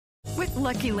With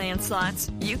Lucky Land Slots,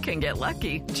 you can get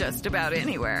lucky just about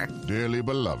anywhere. Dearly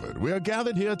beloved, we are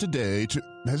gathered here today to...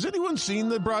 Has anyone seen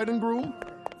the bride and groom?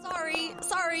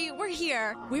 Sorry, we're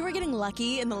here. We were getting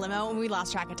lucky in the limo and we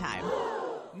lost track of time.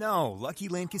 No, Lucky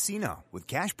Land Casino, with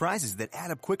cash prizes that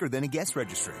add up quicker than a guest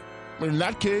registry. In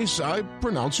that case, I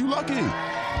pronounce you lucky.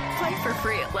 Play for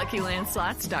free at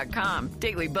LuckyLandSlots.com.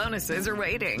 Daily bonuses are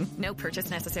waiting. No purchase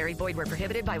necessary. Void where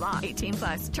prohibited by law.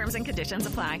 18+. Terms and conditions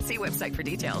apply. See website for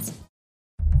details.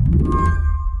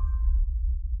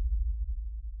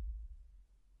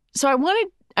 So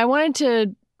I wanted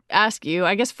to ask you,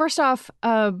 I guess first off,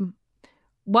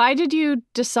 why did you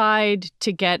decide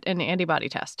to get an antibody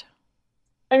test?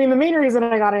 I mean, the main reason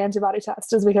I got an antibody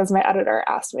test is because my editor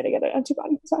asked me to get an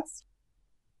antibody test.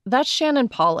 That's Shannon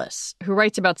Paulus, who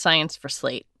writes about science for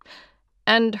Slate.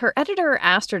 And her editor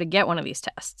asked her to get one of these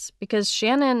tests because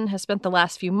Shannon has spent the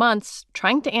last few months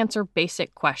trying to answer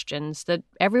basic questions that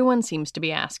everyone seems to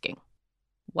be asking.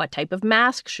 What type of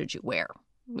mask should you wear?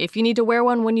 If you need to wear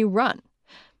one when you run?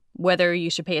 Whether you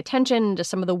should pay attention to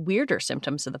some of the weirder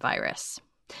symptoms of the virus.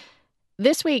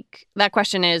 This week, that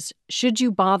question is, should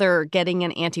you bother getting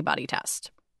an antibody test?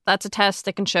 That's a test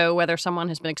that can show whether someone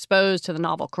has been exposed to the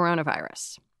novel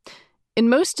coronavirus. In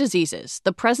most diseases,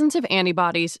 the presence of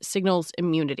antibodies signals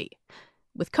immunity.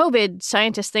 With COVID,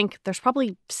 scientists think there's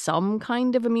probably some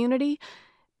kind of immunity,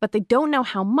 but they don't know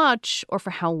how much or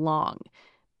for how long.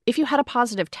 If you had a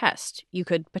positive test, you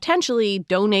could potentially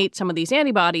donate some of these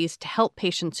antibodies to help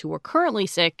patients who are currently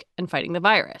sick and fighting the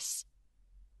virus.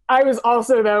 I was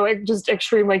also, though, just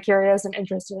extremely curious and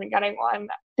interested in getting one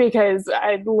because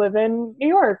I live in New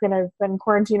York and I've been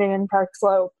quarantining in Park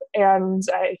Slope and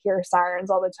I hear sirens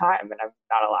all the time and I'm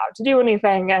not allowed to do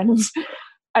anything. And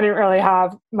I didn't really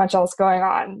have much else going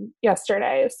on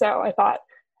yesterday. So I thought,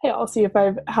 hey, I'll see if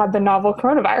I've had the novel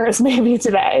coronavirus maybe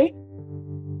today.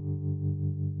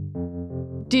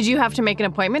 Did you have to make an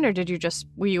appointment or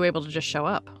were you able to just show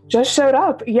up? Just showed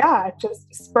up. Yeah.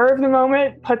 Just spur of the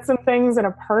moment, put some things in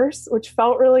a purse, which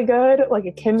felt really good, like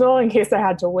a Kindle in case I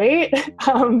had to wait,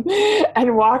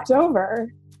 and walked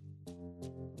over.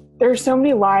 There's so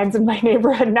many lines in my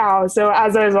neighborhood now. So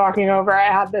as I was walking over, I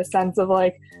had this sense of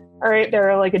like, all right, there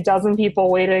are like a dozen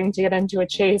people waiting to get into a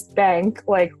Chase bank.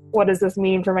 Like, what does this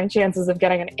mean for my chances of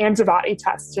getting an antibody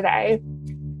test today?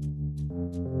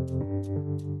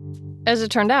 As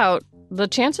it turned out, the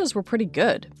chances were pretty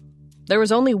good. There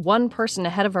was only one person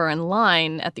ahead of her in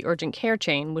line at the urgent care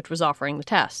chain, which was offering the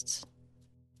tests.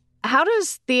 How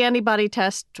does the antibody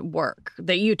test work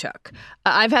that you took?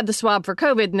 I've had the swab for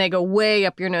COVID and they go way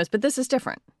up your nose, but this is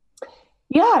different.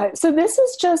 Yeah, so this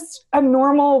is just a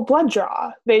normal blood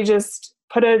draw. They just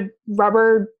put a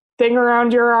rubber thing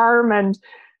around your arm and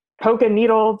poke a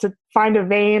needle to find a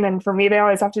vein. And for me, they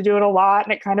always have to do it a lot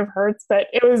and it kind of hurts, but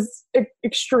it was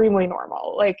extremely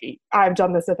normal. Like, I've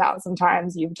done this 1,000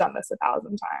 times. You've done this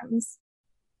 1,000 times.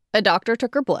 A doctor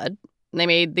took her blood. They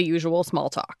made the usual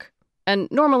small talk. And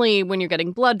normally when you're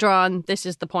getting blood drawn, this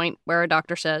is the point where a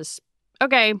doctor says,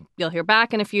 okay, you'll hear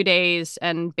back in a few days.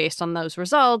 And based on those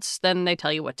results, then they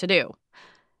tell you what to do.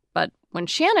 But when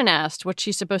Shannon asked what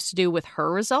she's supposed to do with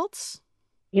her results,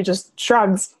 he just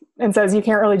shrugs and says, you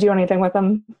can't really do anything with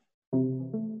them.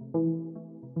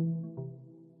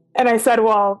 And I said,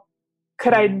 well,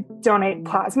 could I donate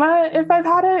plasma if I've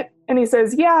had it? And he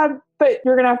says, yeah, but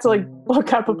you're going to have to like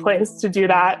look up a place to do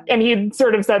that. And he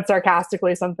sort of said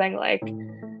sarcastically something like,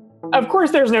 of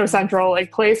course, there's no central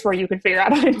like place where you could figure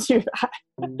out how to do that.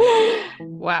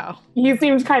 Wow. He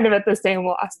seemed kind of at the same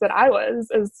loss that I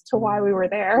was as to why we were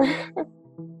there.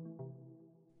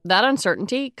 That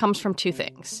uncertainty comes from two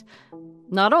things.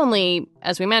 Not only,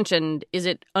 as we mentioned, is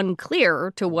it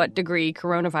unclear to what degree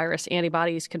coronavirus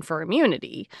antibodies confer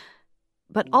immunity,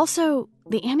 but also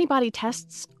the antibody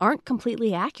tests aren't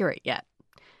completely accurate yet.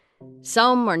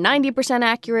 Some are 90%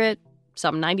 accurate,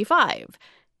 some 95%.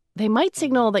 They might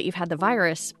signal that you've had the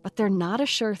virus, but they're not a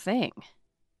sure thing.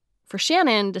 For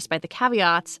Shannon, despite the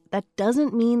caveats, that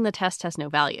doesn't mean the test has no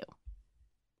value.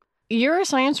 You're a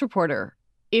science reporter.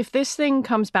 If this thing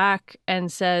comes back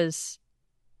and says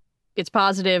it's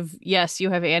positive, yes, you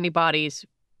have antibodies,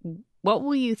 what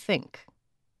will you think?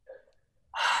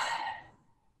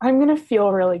 I'm going to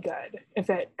feel really good if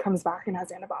it comes back and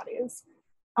has antibodies.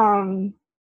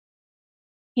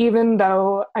 Even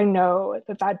though I know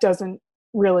that that doesn't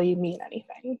really mean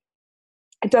anything.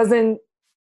 It doesn't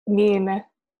mean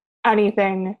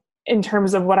anything in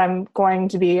terms of what I'm going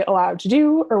to be allowed to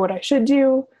do or what I should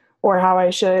do or how I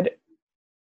should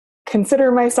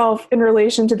consider myself in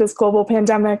relation to this global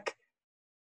pandemic.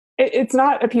 It's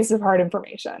not a piece of hard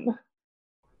information.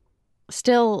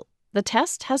 Still, the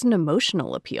test has an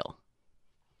emotional appeal.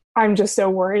 I'm just so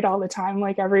worried all the time,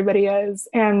 like everybody is.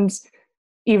 And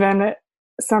even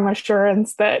some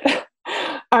assurance that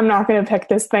I'm not going to pick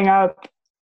this thing up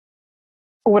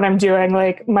when I'm doing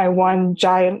like my one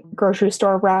giant grocery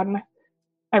store run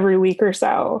every week or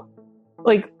so.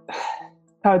 Like,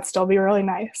 that would still be really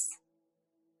nice.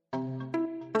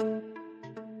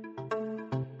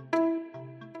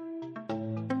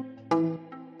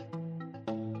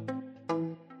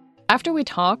 After we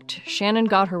talked, Shannon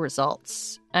got her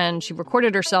results, and she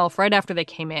recorded herself right after they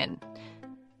came in.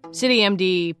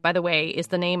 CityMD, by the way, is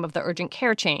the name of the urgent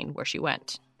care chain where she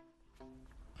went.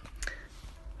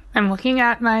 I'm looking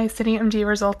at my CityMD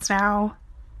results now.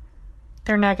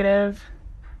 They're negative.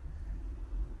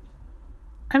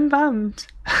 I'm bummed.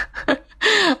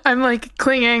 I'm like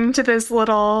clinging to this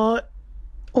little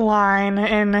line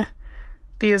in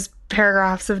these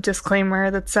paragraphs of disclaimer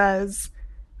that says,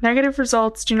 negative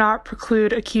results do not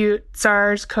preclude acute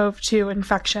SARS-CoV-2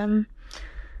 infection,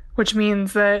 which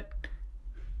means that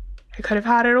I could have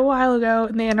had it a while ago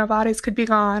and the antibodies could be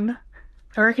gone,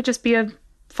 or it could just be a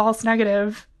false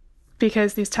negative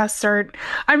because these tests aren't...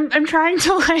 I'm trying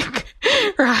to like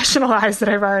rationalize that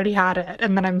I've already had it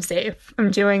and that I'm safe.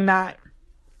 I'm doing that.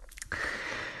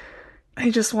 I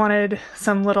just wanted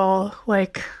some little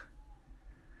like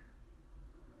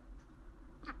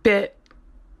bit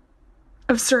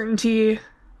of certainty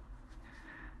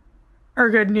or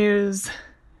good news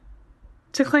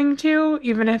to cling to,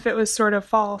 even if it was sort of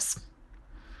false.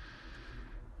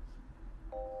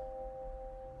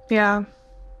 Yeah,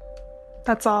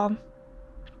 that's all.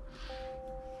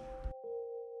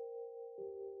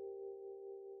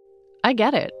 I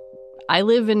get it. I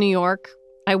live in New York.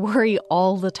 I worry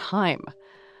all the time.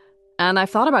 And I've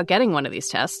thought about getting one of these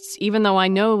tests, even though I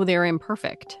know they're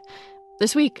imperfect.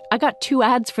 This week, I got 2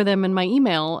 ads for them in my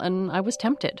email, and I was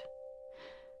tempted.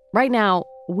 Right now,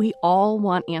 we all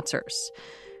want answers.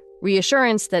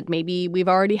 Reassurance that maybe we've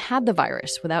already had the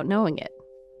virus without knowing it.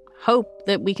 Hope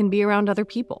that we can be around other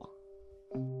people.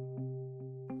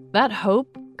 That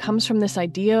hope comes from this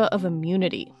idea of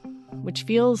immunity, which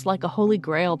feels like a holy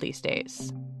grail these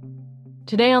days.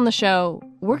 Today on the show,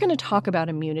 we're going to talk about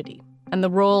immunity and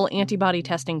the role antibody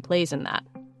testing plays in that.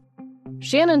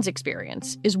 Shannon's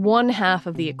experience is one half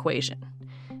of the equation,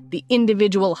 the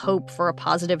individual hope for a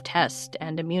positive test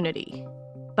and immunity.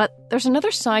 But there's another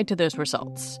side to those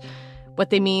results, what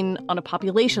they mean on a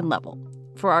population level,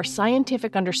 for our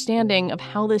scientific understanding of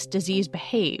how this disease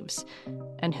behaves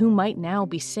and who might now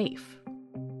be safe.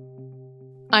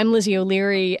 I'm Lizzie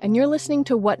O'Leary, and you're listening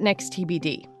to What Next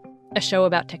TBD, a show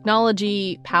about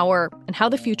technology, power, and how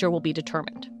the future will be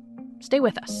determined. Stay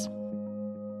with us.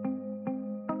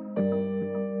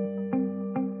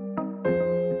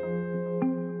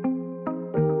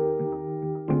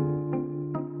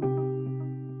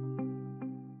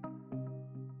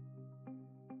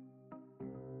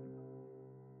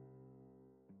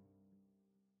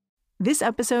 This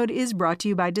episode is brought to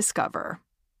you by Discover.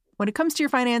 When it comes to your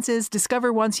finances,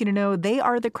 Discover wants you to know they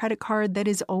are the credit card that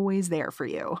is always there for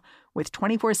you. With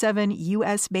 24/7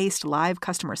 U.S.-based live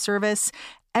customer service,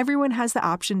 everyone has the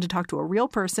option to talk to a real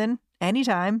person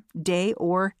anytime, day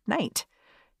or night.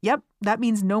 Yep, that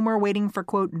means no more waiting for,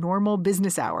 quote, normal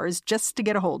business hours just to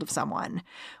get a hold of someone.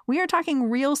 We are talking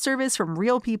real service from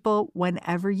real people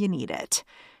whenever you need it.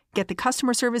 Get the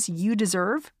customer service you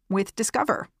deserve with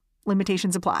Discover.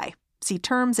 Limitations apply. See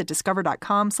terms at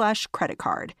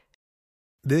discover.com/creditcard.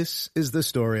 This is the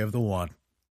story of the one.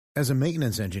 As a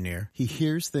maintenance engineer, he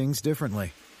hears things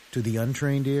differently. To the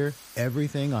untrained ear,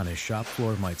 everything on his shop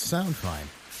floor might sound fine,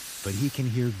 but he can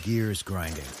hear gears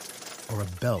grinding or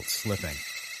a belt slipping.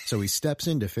 So he steps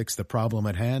in to fix the problem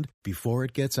at hand before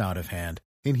it gets out of hand.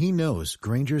 And he knows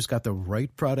Grainger's got the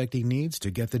right product he needs to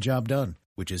get the job done,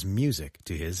 which is music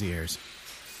to his ears.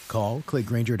 Call, click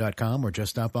Grainger.com, or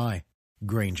just stop by.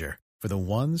 Grainger, for the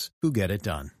ones who get it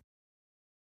done.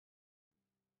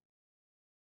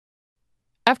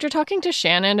 After talking to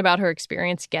Shannon about her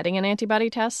experience getting an antibody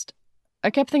test,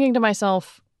 I kept thinking to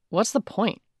myself, what's the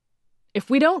point? If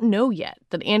we don't know yet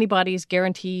that antibodies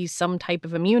guarantee some type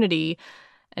of immunity,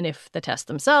 and if the tests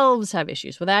themselves have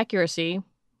issues with accuracy,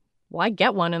 why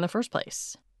get one in the first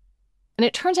place? And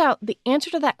it turns out the answer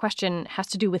to that question has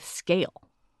to do with scale.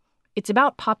 It's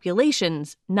about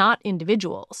populations, not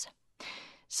individuals.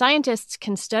 Scientists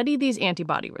can study these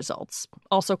antibody results,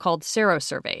 also called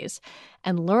serosurveys,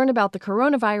 and learn about the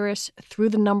coronavirus through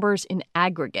the numbers in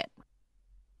aggregate.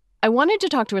 I wanted to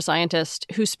talk to a scientist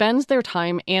who spends their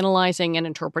time analyzing and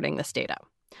interpreting this data.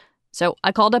 So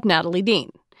I called up Natalie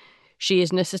Dean. She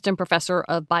is an assistant professor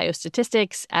of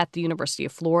biostatistics at the University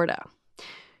of Florida.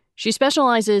 She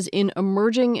specializes in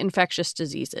emerging infectious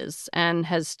diseases and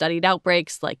has studied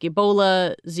outbreaks like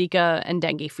Ebola, Zika, and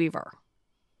dengue fever.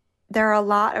 There are a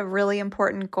lot of really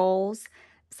important goals,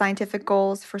 scientific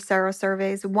goals for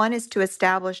serosurveys. One is to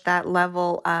establish that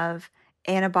level of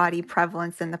antibody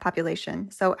prevalence in the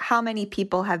population. So how many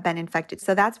people have been infected?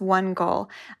 So that's one goal.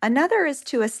 Another is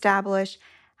to establish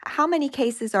how many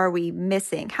cases are we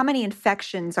missing? How many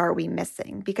infections are we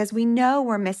missing? Because we know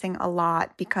we're missing a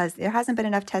lot because there hasn't been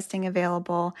enough testing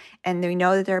available, and we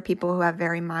know that there are people who have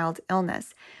very mild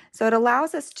illness. So it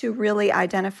allows us to really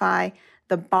identify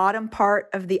the bottom part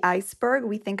of the iceberg.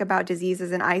 We think about disease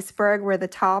as an iceberg where the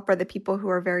top are the people who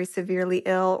are very severely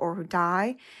ill or who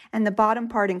die. And the bottom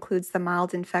part includes the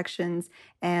mild infections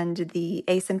and the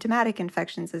asymptomatic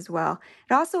infections as well.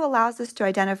 It also allows us to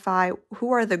identify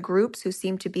who are the groups who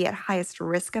seem to be at highest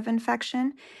risk of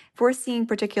infection. If we're seeing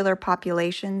particular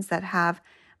populations that have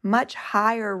much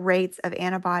higher rates of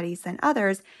antibodies than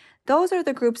others, those are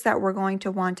the groups that we're going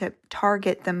to want to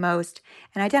target the most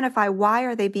and identify why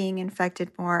are they being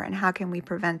infected more and how can we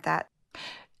prevent that.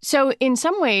 So in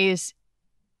some ways,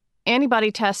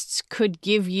 antibody tests could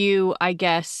give you, I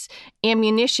guess,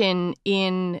 ammunition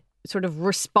in sort of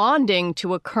responding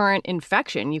to a current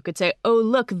infection. You could say, oh,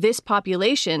 look, this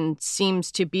population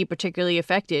seems to be particularly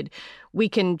affected. We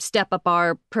can step up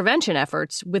our prevention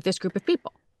efforts with this group of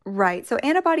people. Right. So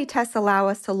antibody tests allow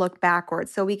us to look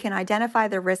backwards so we can identify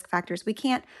the risk factors. We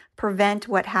can't prevent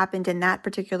what happened in that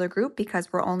particular group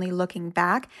because we're only looking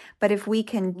back. But if we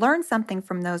can learn something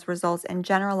from those results and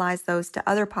generalize those to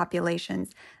other populations,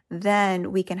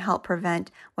 then we can help prevent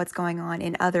what's going on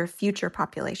in other future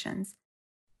populations.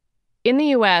 In the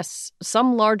U.S.,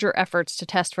 some larger efforts to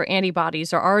test for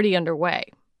antibodies are already underway,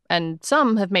 and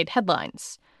some have made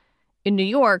headlines. In New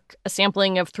York, a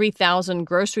sampling of 3,000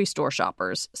 grocery store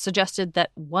shoppers suggested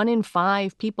that 1 in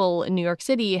 5 people in New York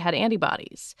City had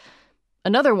antibodies.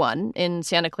 Another one in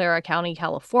Santa Clara County,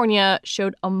 California,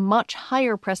 showed a much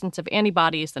higher presence of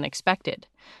antibodies than expected.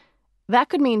 That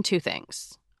could mean 2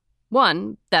 things.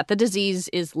 1, that the disease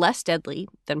is less deadly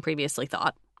than previously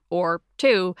thought. Or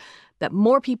 2, that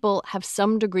more people have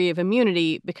some degree of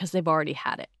immunity because they've already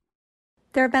had it.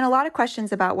 There have been a lot of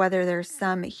questions about whether there's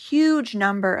some huge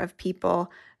number of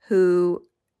people who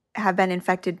have been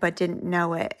infected but didn't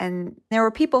know it. And there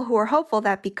were people who were hopeful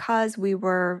that because we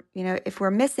were, if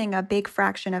we're missing a big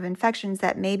fraction of infections,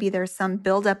 that maybe there's some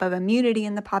buildup of immunity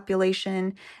in the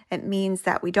population. It means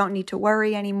that we don't need to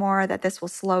worry anymore, that this will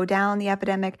slow down the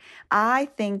epidemic. I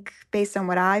think based on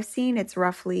what I've seen, it's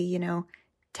roughly,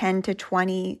 10 to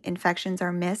 20 infections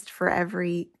are missed for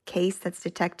every case that's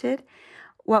detected.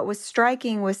 What was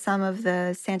striking with some of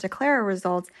the Santa Clara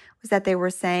results was that they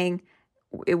were saying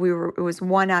it was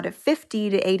 1 out of 50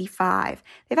 to 85.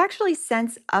 They've actually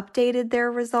since updated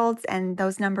their results, and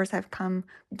those numbers have come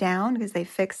down because they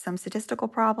fixed some statistical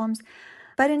problems.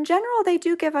 But in general, they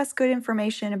do give us good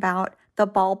information about the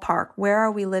ballpark. Where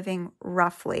are we living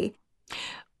roughly?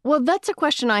 Well, that's a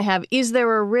question I have. Is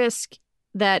there a risk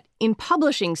that in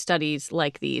publishing studies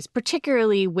like these,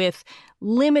 particularly with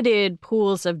limited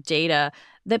pools of data,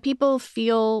 that people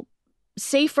feel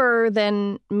safer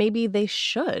than maybe they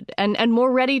should and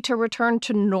more ready to return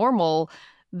to normal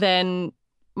than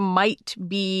might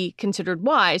be considered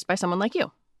wise by someone like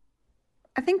you?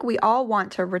 I think we all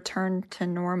want to return to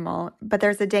normal, but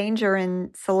there's a danger in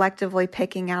selectively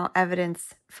picking out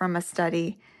evidence from a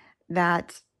study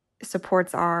that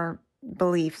supports our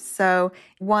beliefs. So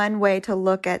one way to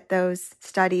look at those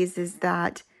studies is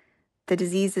that the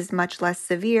disease is much less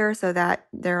severe, so that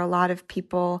there are a lot of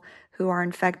people who are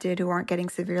infected who aren't getting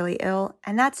severely ill.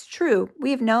 And that's true.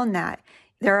 We've known that.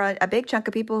 There are a big chunk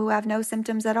of people who have no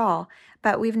symptoms at all,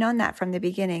 but we've known that from the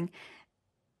beginning.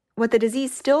 What the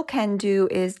disease still can do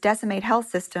is decimate health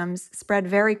systems, spread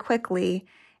very quickly.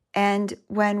 And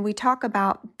when we talk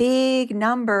about big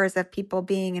numbers of people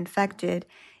being infected,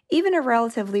 even a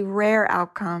relatively rare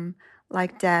outcome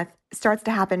like death starts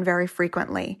to happen very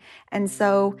frequently. And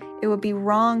so it would be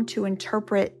wrong to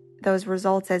interpret those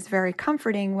results as very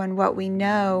comforting when what we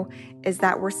know is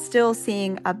that we're still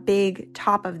seeing a big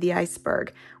top of the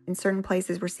iceberg. In certain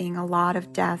places, we're seeing a lot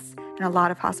of deaths and a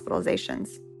lot of hospitalizations.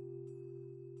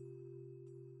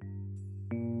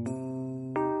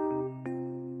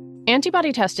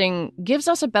 Antibody testing gives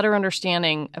us a better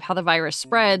understanding of how the virus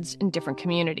spreads in different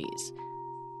communities.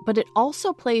 But it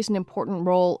also plays an important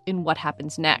role in what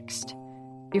happens next.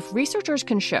 If researchers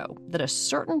can show that a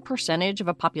certain percentage of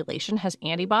a population has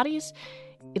antibodies,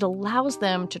 it allows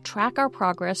them to track our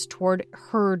progress toward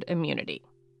herd immunity.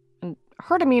 And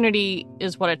herd immunity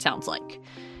is what it sounds like.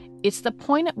 It's the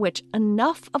point at which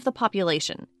enough of the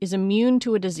population is immune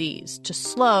to a disease to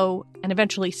slow and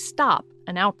eventually stop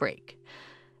an outbreak.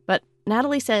 But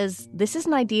Natalie says this is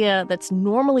an idea that's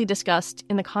normally discussed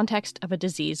in the context of a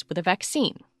disease with a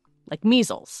vaccine, like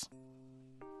measles.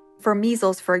 For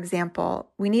measles, for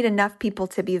example, we need enough people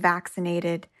to be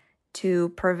vaccinated to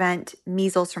prevent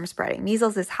measles from spreading.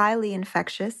 Measles is highly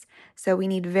infectious, so we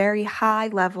need very high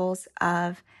levels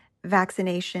of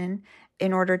vaccination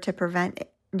in order to prevent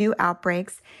new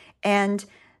outbreaks. And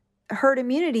herd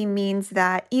immunity means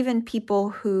that even people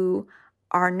who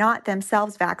are not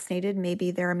themselves vaccinated,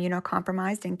 maybe they're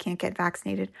immunocompromised and can't get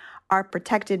vaccinated, are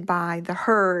protected by the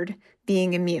herd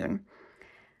being immune.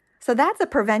 So that's a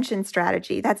prevention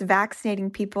strategy. That's vaccinating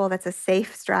people. That's a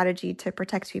safe strategy to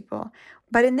protect people.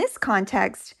 But in this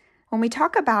context, when we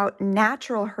talk about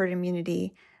natural herd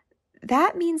immunity,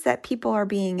 that means that people are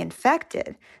being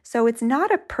infected. So it's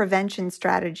not a prevention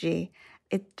strategy.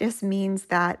 It just means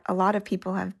that a lot of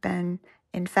people have been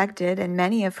infected and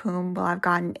many of whom will have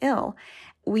gotten ill.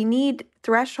 We need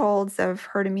thresholds of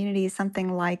herd immunity,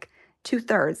 something like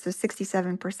 2/3, so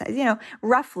 67%,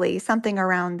 roughly something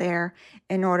around there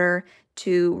in order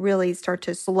to really start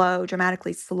to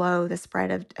dramatically slow the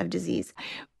spread of disease.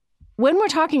 When we're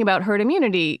talking about herd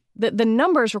immunity, the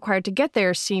numbers required to get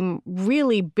there seem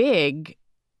really big.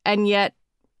 And yet,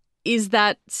 is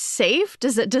that safe?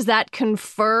 Does that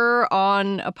confer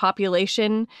on a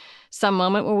population some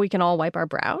moment where we can all wipe our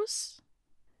brows?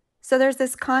 So there's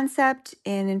this concept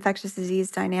in infectious disease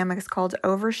dynamics called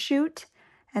overshoot.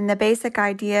 And the basic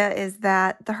idea is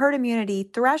that the herd immunity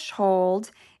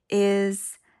threshold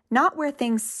is not where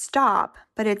things stop,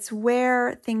 but it's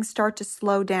where things start to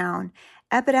slow down.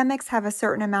 Epidemics have a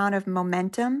certain amount of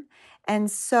momentum.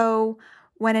 And so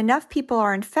when enough people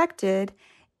are infected,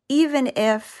 even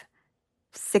if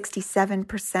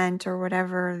 67% or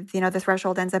whatever, the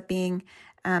threshold ends up being,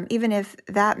 even if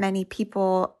that many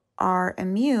people are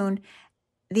immune,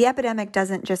 the epidemic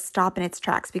doesn't just stop in its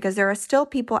tracks because there are still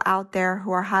people out there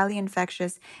who are highly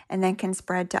infectious and then can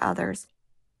spread to others.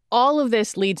 All of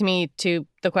this leads me to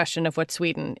the question of what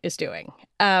Sweden is doing.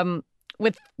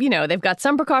 They've got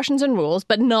some precautions and rules,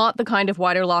 but not the kind of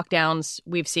wider lockdowns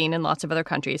we've seen in lots of other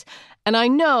countries. And I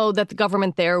know that the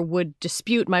government there would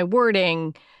dispute my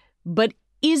wording, but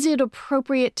is it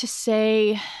appropriate to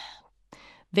say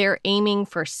they're aiming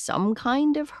for some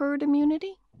kind of herd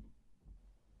immunity?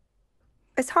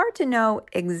 It's hard to know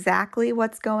exactly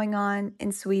what's going on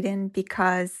in Sweden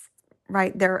because,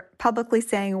 right, they're publicly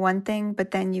saying one thing,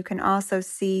 but then you can also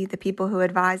see the people who are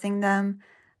advising them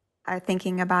are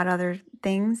thinking about other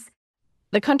things.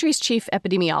 The country's chief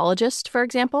epidemiologist, for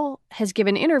example, has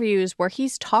given interviews where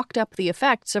he's talked up the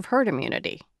effects of herd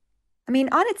immunity. I mean,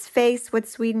 on its face, what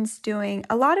Sweden's doing,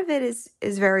 a lot of it is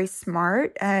very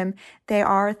smart. They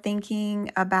are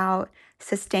thinking about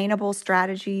sustainable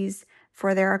strategies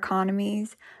for their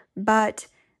economies. But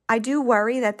I do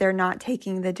worry that they're not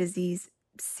taking the disease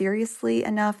seriously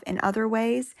enough in other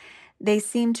ways. They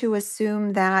seem to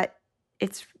assume that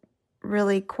it's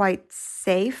really quite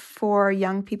safe for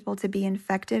young people to be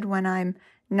infected when I'm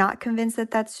not convinced that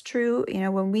that's true.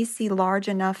 When we see large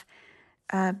enough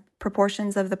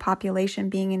proportions of the population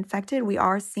being infected, we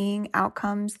are seeing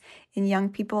outcomes in young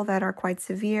people that are quite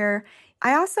severe.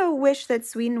 I also wish that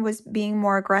Sweden was being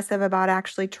more aggressive about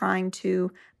actually trying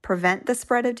to prevent the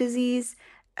spread of disease.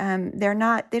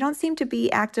 They don't seem to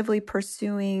be actively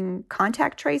pursuing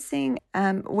contact tracing,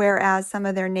 whereas some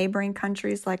of their neighboring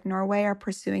countries like Norway are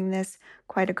pursuing this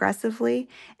quite aggressively.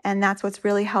 And that's what's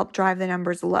really helped drive the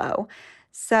numbers low.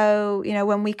 So,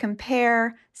 when we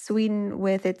compare Sweden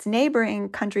with its neighboring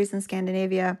countries in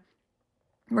Scandinavia,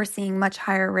 we're seeing much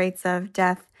higher rates of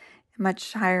death,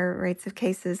 much higher rates of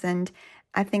cases. And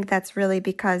I think that's really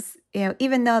because,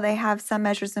 even though they have some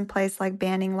measures in place like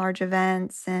banning large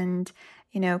events and,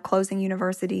 closing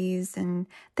universities and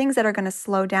things that are going to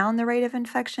slow down the rate of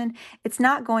infection, it's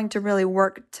not going to really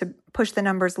work to push the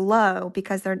numbers low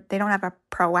because they don't have a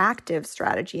proactive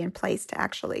strategy in place to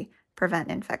actually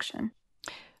prevent infection.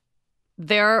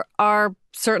 There are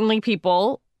certainly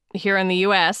people here in the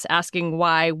U.S. asking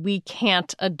why we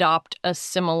can't adopt a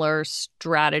similar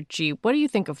strategy. What do you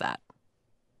think of that?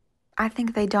 I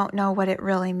think they don't know what it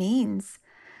really means.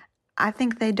 I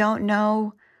think they don't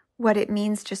know what it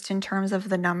means just in terms of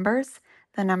the numbers.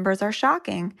 The numbers are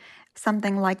shocking.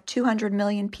 Something like 200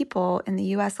 million people in the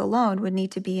U.S. alone would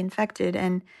need to be infected.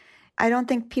 And I don't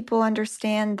think people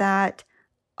understand that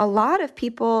a lot of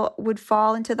people would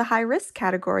fall into the high-risk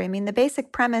category. I mean, the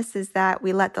basic premise is that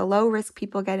we let the low-risk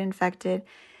people get infected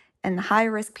and the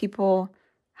high-risk people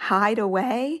hide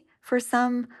away for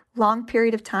some long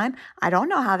period of time. I don't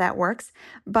know how that works,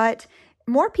 but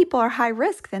more people are high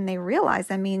risk than they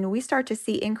realize. I mean, we start to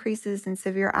see increases in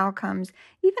severe outcomes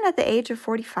even at the age of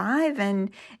 45,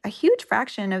 and a huge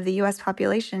fraction of the U.S.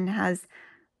 population has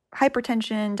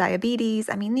hypertension, diabetes.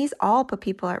 I mean, these all put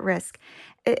people at risk.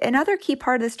 Another key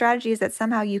part of the strategy is that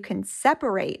somehow you can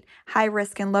separate high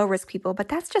risk and low risk people, but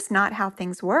that's just not how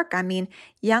things work. I mean,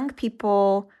 young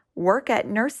people work at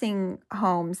nursing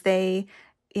homes. They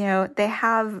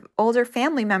have older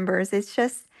family members. It's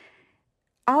just,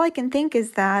 all I can think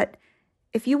is that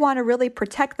if you want to really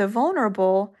protect the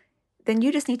vulnerable, then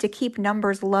you just need to keep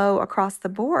numbers low across the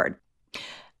board.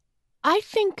 I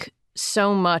think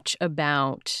so much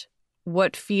about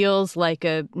what feels like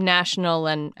a national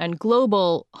and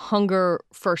global hunger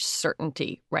for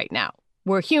certainty right now.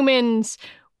 We're humans.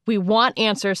 We want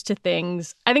answers to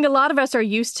things. I think a lot of us are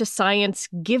used to science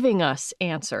giving us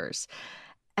answers.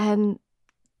 And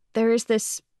there is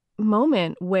this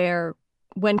moment where,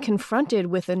 when confronted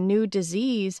with a new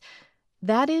disease,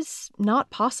 that is not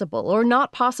possible, or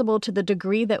not possible to the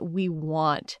degree that we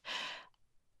want.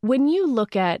 When you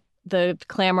look at the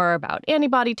clamor about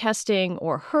antibody testing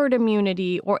or herd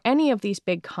immunity or any of these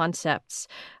big concepts,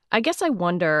 I guess I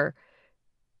wonder,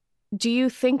 do you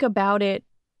think about it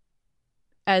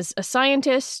as a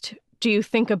scientist? Do you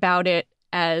think about it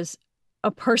as a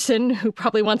person who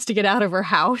probably wants to get out of her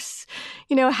house?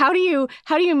 You know, how do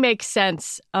you make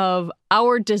sense of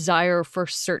our desire for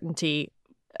certainty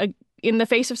in the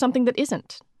face of something that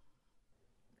isn't?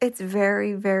 It's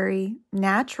very, very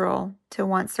natural to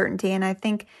want certainty. And I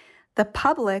think the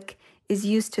public is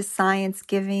used to science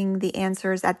giving the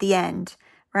answers at the end,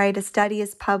 right? A study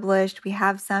is published, we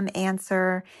have some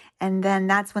answer, and then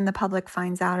that's when the public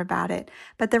finds out about it.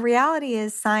 But the reality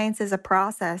is science is a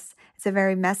process. It's a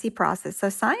very messy process. So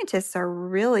scientists are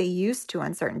really used to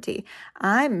uncertainty.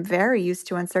 I'm very used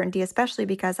to uncertainty, especially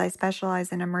because I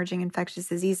specialize in emerging infectious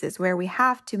diseases, where we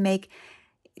have to make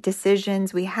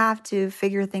decisions. We have to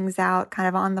figure things out kind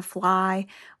of on the fly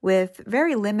with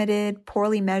very limited,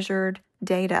 poorly measured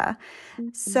data.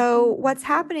 So what's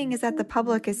happening is that the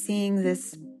public is seeing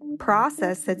this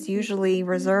process that's usually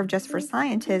reserved just for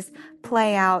scientists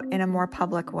play out in a more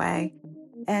public way.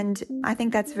 And I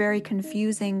think that's very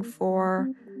confusing for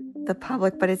the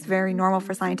public, but it's very normal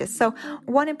for scientists. So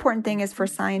one important thing is for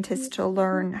scientists to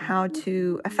learn how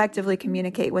to effectively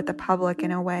communicate with the public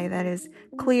in a way that is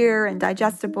clear and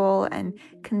digestible and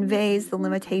conveys the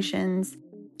limitations.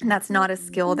 And that's not a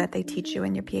skill that they teach you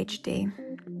in your PhD.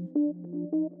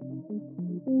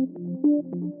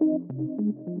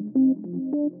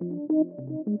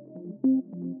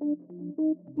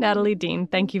 Natalie Dean,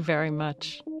 thank you very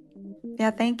much. Yeah,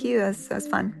 thank you. It was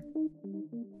fun.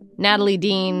 Natalie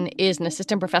Dean is an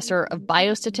assistant professor of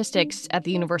biostatistics at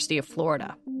the University of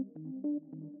Florida.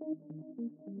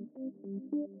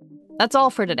 That's all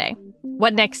for today.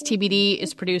 What Next TBD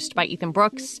is produced by Ethan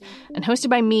Brooks and hosted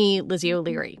by me, Lizzie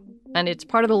O'Leary, and it's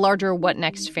part of the larger What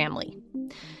Next family.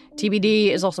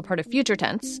 TBD is also part of Future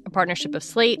Tense, a partnership of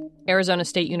Slate, Arizona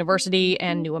State University,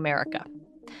 and New America.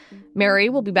 Mary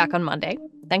will be back on Monday.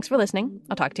 Thanks for listening.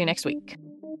 I'll talk to you next week.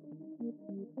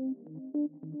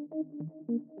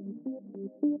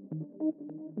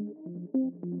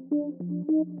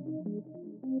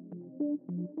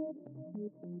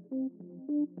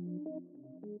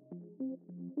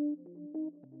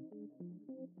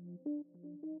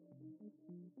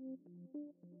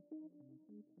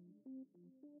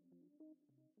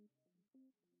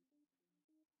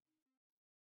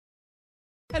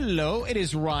 Hello, it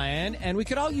is Ryan, and we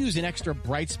could all use an extra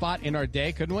bright spot in our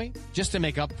day, couldn't we? Just to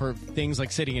make up for things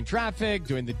like sitting in traffic,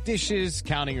 doing the dishes,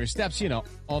 counting your steps, you know,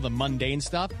 all the mundane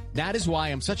stuff. That is why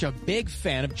I'm such a big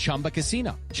fan of Chumba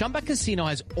Casino. Chumba Casino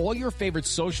has all your favorite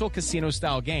social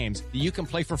casino-style games that you can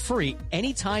play for free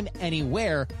anytime,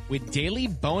 anywhere with daily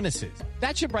bonuses.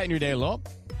 That should brighten your day a little.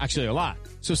 Actually, a lot.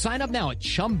 So sign up now at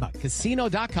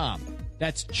ChumbaCasino.com.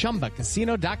 That's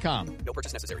ChumbaCasino.com. No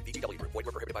purchase necessary. VGW Group. Void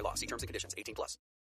where prohibited by law. See terms and conditions. 18+.